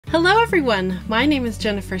Hello everyone, my name is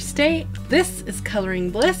Jennifer Stay. This is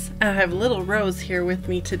Coloring Bliss, and I have little Rose here with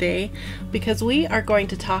me today because we are going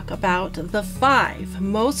to talk about the 5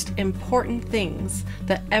 most important things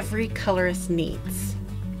that every colorist needs.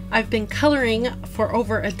 I've been coloring for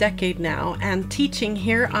over a decade now and teaching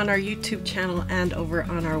here on our YouTube channel and over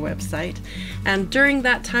on our website. And during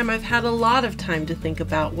that time, I've had a lot of time to think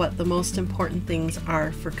about what the most important things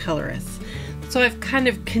are for colorists. So I've kind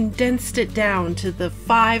of condensed it down to the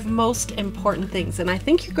 5 most important things, and I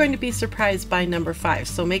think you're going to be surprised by number 5,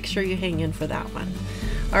 so make sure you hang in for that one.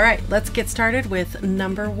 All right, let's get started with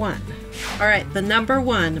number 1. All right, the number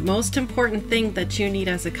 1 most important thing that you need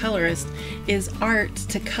as a colorist is art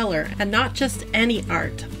to color, and not just any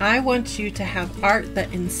art. I want you to have art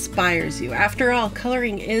that inspires you. After all,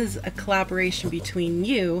 coloring is a collaboration between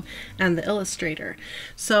you and the illustrator.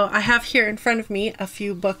 So I have here in front of me a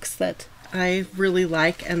few books that I really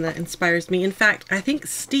like and that inspires me. In fact, I think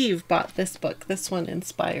Steve bought this book. This one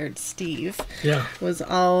inspired Steve. Yeah. It was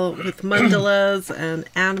all with mandalas and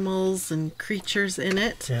animals and creatures in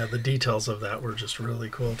it. Yeah, the details of that were just really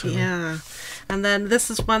cool too. Yeah. And then this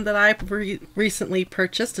is one that I recently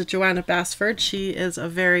purchased, a Johanna Basford. She is a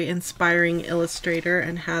very inspiring illustrator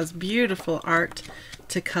and has beautiful art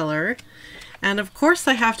to color. And of course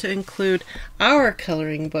I have to include our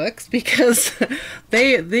coloring books because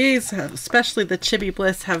these, especially the Chibi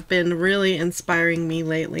Bliss, have been really inspiring me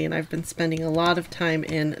lately, and I've been spending a lot of time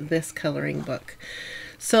in this coloring book.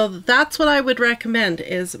 So that's what I would recommend,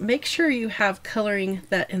 is make sure you have coloring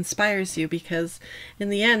that inspires you, because in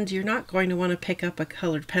the end you're not going to want to pick up a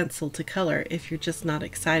colored pencil to color if you're just not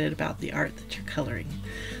excited about the art that you're coloring.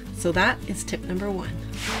 So that is tip number 1.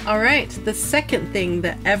 All right, the second thing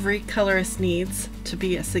that every colorist needs to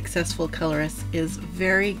be a successful colorist is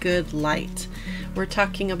very good light. We're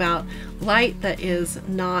talking about light that is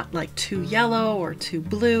not like too yellow or too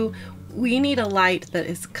blue. We need a light that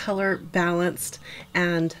is color balanced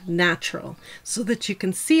and natural so that you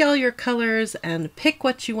can see all your colors and pick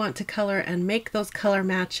what you want to color and make those color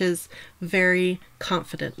matches very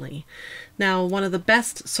confidently. Now, one of the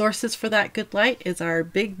best sources for that good light is our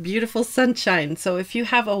big, beautiful sunshine. So if you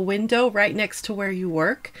have a window right next to where you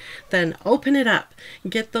work, then open it up,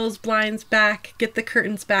 get those blinds back, get the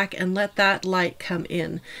curtains back, and let that light come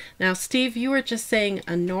in. Now, Steve, you were just saying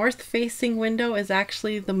a north-facing window is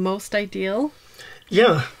actually the most ideal?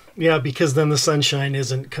 Yeah, because then the sunshine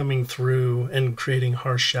isn't coming through and creating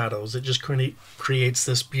harsh shadows. It just creates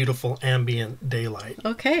this beautiful ambient daylight.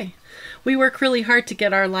 Okay. We work really hard to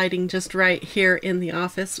get our lighting just right here in the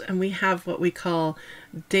office, and we have what we call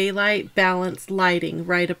daylight balanced lighting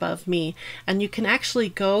right above me. And you can actually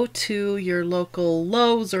go to your local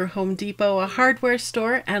Lowe's or Home Depot, a hardware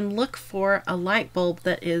store, and look for a light bulb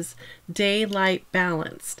that is daylight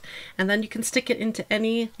balanced. And then you can stick it into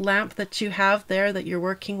any lamp that you have there that you're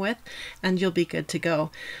working with, and you'll be good to go.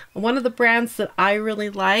 One of the brands that I really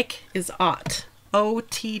like is Ott.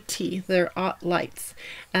 OTT, they're Ottlites,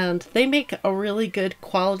 and they make a really good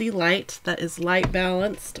quality light that is light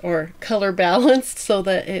balanced or color balanced so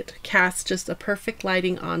that it casts just a perfect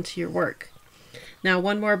lighting onto your work. Now,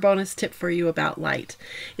 one more bonus tip for you about light.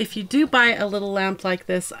 If you do buy a little lamp like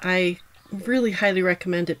this, I really highly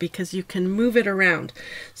recommend it because you can move it around.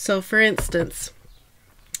 So for instance,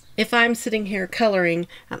 if I'm sitting here coloring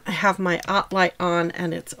and I have my Ottlite on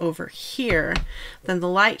and it's over here, then the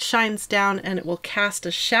light shines down and it will cast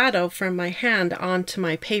a shadow from my hand onto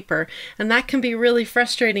my paper. And that can be really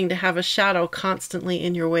frustrating to have a shadow constantly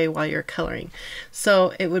in your way while you're coloring.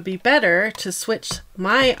 So it would be better to switch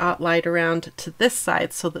my Ottlite around to this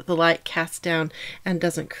side so that the light casts down and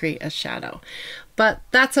doesn't create a shadow. But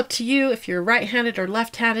that's up to you. If you're right-handed or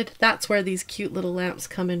left-handed, that's where these cute little lamps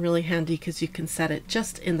come in really handy, because you can set it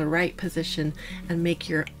just in the right position and make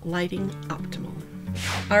your lighting optimal.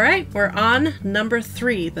 All right, we're on number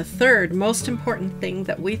 3, the third most important thing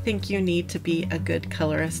that we think you need to be a good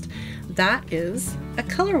colorist. That is a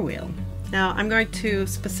color wheel. Now, I'm going to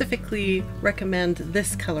specifically recommend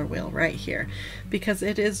this color wheel right here because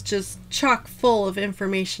it is just chock full of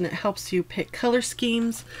information. It helps you pick color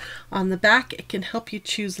schemes. On the back, it can help you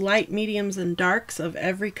choose light, mediums, and darks of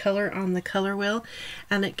every color on the color wheel,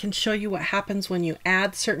 and it can show you what happens when you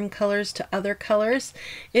add certain colors to other colors.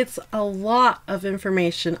 It's a lot of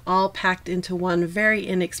information all packed into one very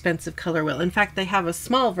inexpensive color wheel. In fact, they have a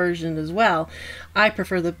small version as well. I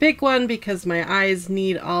prefer the big one because my eyes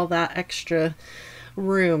need all that extra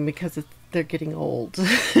room because they're getting old.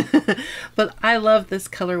 But I love this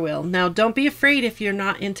color wheel. Now, don't be afraid if you're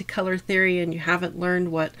not into color theory and you haven't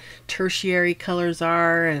learned what tertiary colors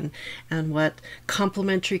are and what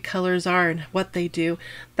complementary colors are and what they do.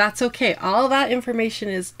 That's okay. All that information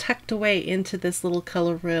is tucked away into this little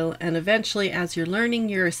color wheel, and eventually, as you're learning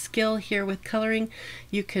your skill here with coloring,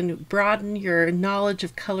 you can broaden your knowledge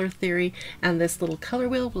of color theory, and this little color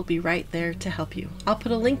wheel will be right there to help you. I'll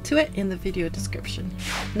put a link to it in the video description.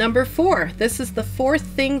 Number 4. This is the 4th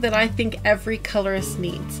thing that I think every colorist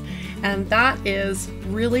needs, and that is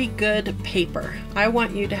really good paper. I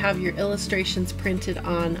want you to have your illustrations printed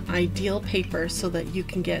on ideal paper so that you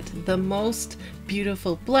can get the most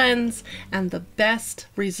beautiful blends and the best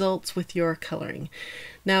results with your coloring.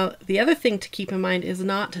 Now, the other thing to keep in mind is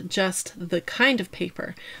not just the kind of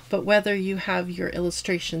paper, but whether you have your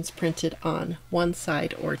illustrations printed on one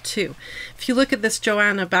side or two. If you look at this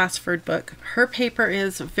Johanna Basford book, her paper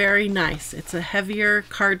is very nice. It's a heavier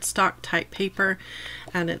cardstock type paper,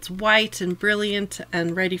 and it's white and brilliant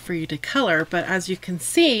and ready for you to color. But as you can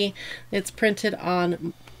see, it's printed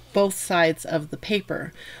on both sides of the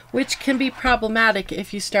paper, which can be problematic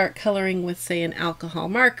if you start coloring with, say, an alcohol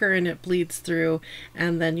marker and it bleeds through,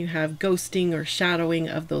 and then you have ghosting or shadowing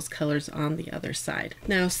of those colors on the other side.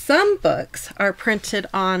 Now, some books are printed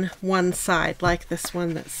on one side, like this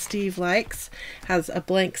one that Steve likes, has a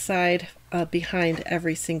blank side behind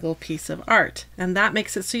every single piece of art, and that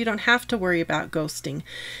makes it so you don't have to worry about ghosting.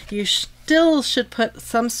 You still should put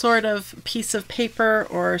some sort of piece of paper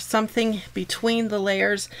or something between the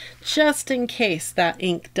layers just in case that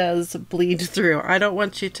ink does bleed through. I don't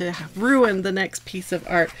want you to ruin the next piece of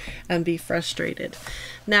art and be frustrated.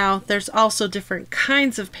 Now, there's also different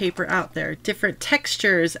kinds of paper out there, different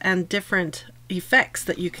textures and different effects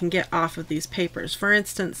that you can get off of these papers. For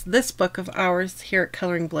instance, this book of ours here at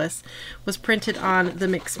Coloring Bliss was printed on the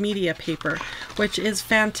mixed media paper, which is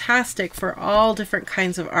fantastic for all different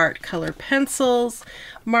kinds of art. Color pencils,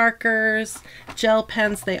 markers, gel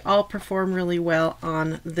pens, they all perform really well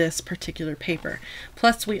on this particular paper.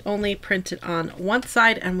 Plus, we only print it on one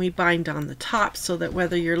side and we bind on the top so that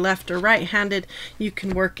whether you're left or right-handed, you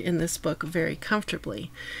can work in this book very comfortably.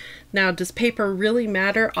 Now, does paper really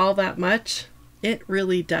matter all that much? It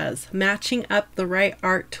really does. Matching up the right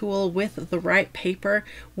art tool with the right paper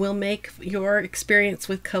will make your experience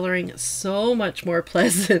with coloring so much more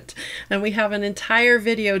pleasant. And we have an entire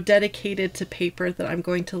video dedicated to paper that I'm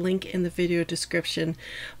going to link in the video description.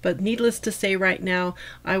 But needless to say right now,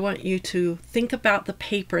 I want you to think about the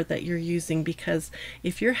paper that you're using, because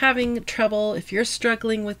if you're having trouble, if you're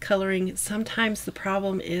struggling with coloring, sometimes the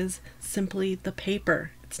problem is simply the paper.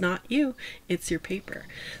 It's not you, it's your paper.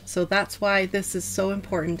 So that's why this is so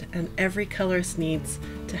important, and every colorist needs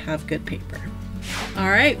to have good paper. All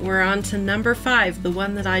right, we're on to number 5, the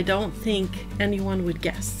one that I don't think anyone would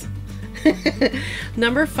guess.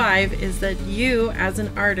 Number 5 is that you as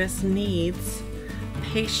an artist needs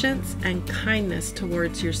patience and kindness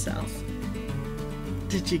towards yourself.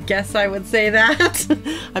 Did you guess I would say that?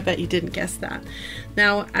 I bet you didn't guess that.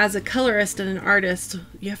 Now, as a colorist and an artist,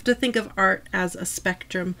 you have to think of art as a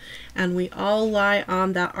spectrum, and we all lie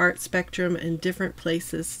on that art spectrum in different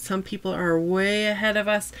places. Some people are way ahead of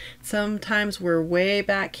us. Sometimes we're way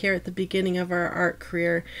back here at the beginning of our art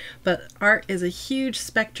career, but art is a huge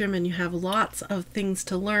spectrum and you have lots of things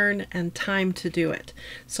to learn and time to do it.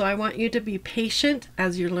 So I want you to be patient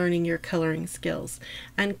as you're learning your coloring skills,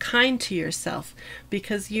 and kind to yourself,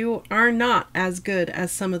 because you are not as good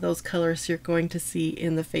as some of those colorists you're going to see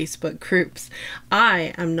in the Facebook groups.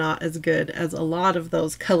 I am not as good as a lot of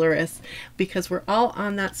those colorists, because we're all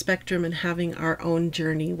on that spectrum and having our own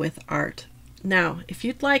journey with art. Now, if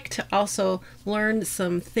you'd like to also learn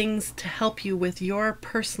some things to help you with your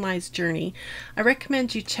personalized journey, I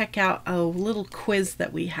recommend you check out a little quiz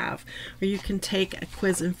that we have, where you can take a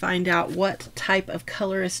quiz and find out what type of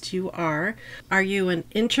colorist you are. Are you an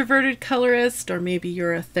introverted colorist, or maybe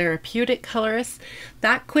you're a therapeutic colorist?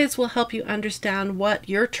 That quiz will help you understand what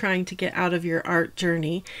you're trying to get out of your art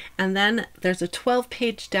journey. And then there's a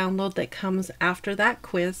 12-page download that comes after that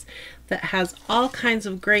quiz that has all kinds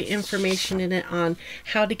of great information in it on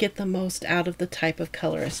how to get the most out of the type of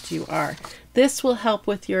colorist you are. This will help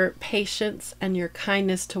with your patience and your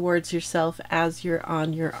kindness towards yourself as you're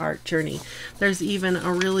on your art journey. There's even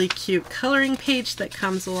a really cute coloring page that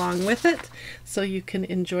comes along with it, so you can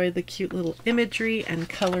enjoy the cute little imagery and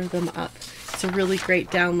color them up. It's a really great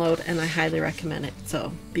download and I highly recommend it.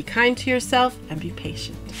 So be kind to yourself and be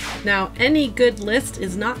patient. Now, any good list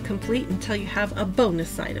is not complete until you have a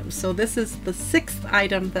bonus item. So this is the 6th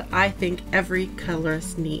item that I think every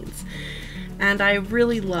colorist needs. and I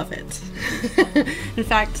really love it. In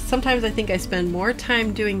fact, sometimes I think I spend more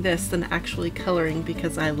time doing this than actually coloring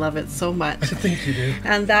because I love it so much. I think you do.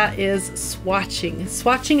 And that is swatching.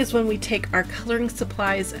 Swatching is when we take our coloring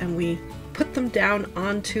supplies and we put them down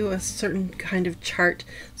onto a certain kind of chart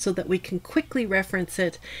so that we can quickly reference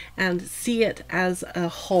it and see it as a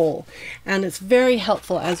whole. And it's very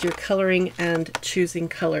helpful as you're coloring and choosing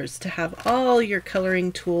colors to have all your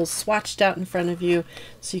coloring tools swatched out in front of you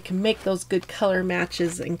so you can make those good color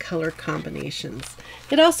matches and color combinations.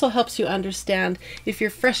 It also helps you understand if you're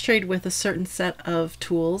frustrated with a certain set of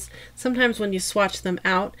tools. Sometimes when you swatch them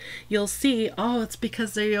out, you'll see, oh, it's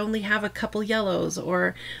because they only have a couple yellows,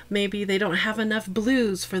 or maybe they don't have enough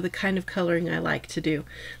blues for the kind of coloring I like to do.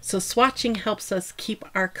 So swatching helps us keep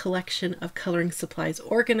our collection of coloring supplies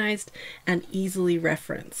organized and easily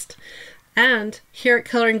referenced. And here at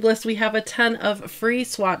Coloring Bliss, we have a ton of free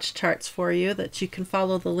swatch charts for you that you can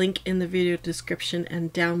follow the link in the video description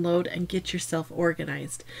and download and get yourself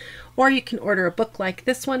organized. Or you can order a book like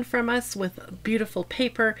this one from us with beautiful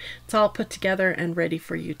paper. It's all put together and ready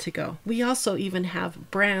for you to go. We also even have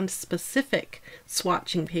brand specific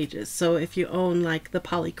swatching pages. So if you own like the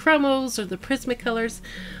Polychromos or the Prismacolors,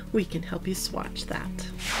 we can help you swatch that.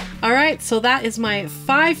 All right, so that is my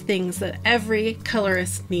 5 things that every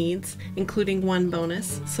colorist needs, including one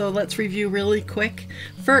bonus. So let's review really quick.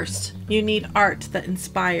 First, you need art that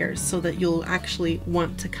inspires so that you'll actually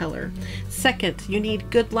want to color. Second, you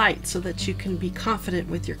need good light so that you can be confident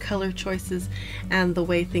with your color choices and the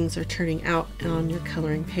way things are turning out on your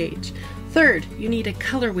coloring page. Third, you need a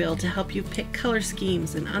color wheel to help you pick color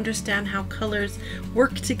schemes and understand how colors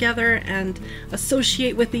work together and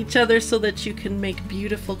associate with each other so that you can make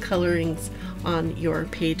beautiful colorings on your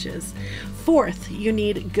pages. Fourth, you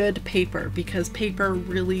need good paper because paper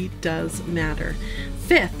really does matter.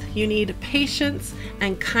 Fifth, you need patience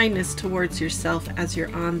and kindness towards yourself as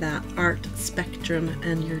you're on that art spectrum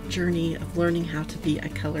and your journey of learning how to be a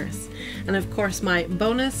colorist. And of course, my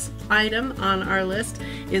bonus item on our list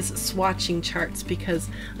is swatching charts, because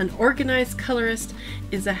an organized colorist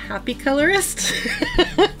is a happy colorist.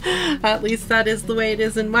 At least that is the way it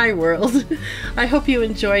is in my world. I hope you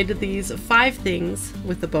enjoyed these 5 things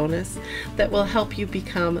with the bonus that will help you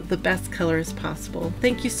become the best colorist possible.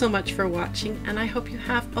 Thank you so much for watching, and I hope you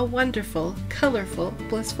have a wonderful, colorful,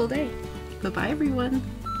 blissful day. Bye-bye, everyone.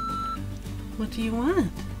 What do you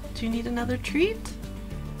want? Do you need another treat?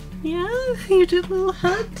 Yeah, you did a little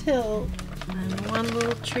head tilt. And one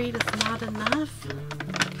little treat is not enough.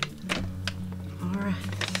 All right.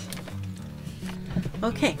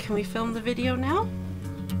 Okay, can we film the video now?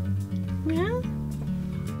 Yeah?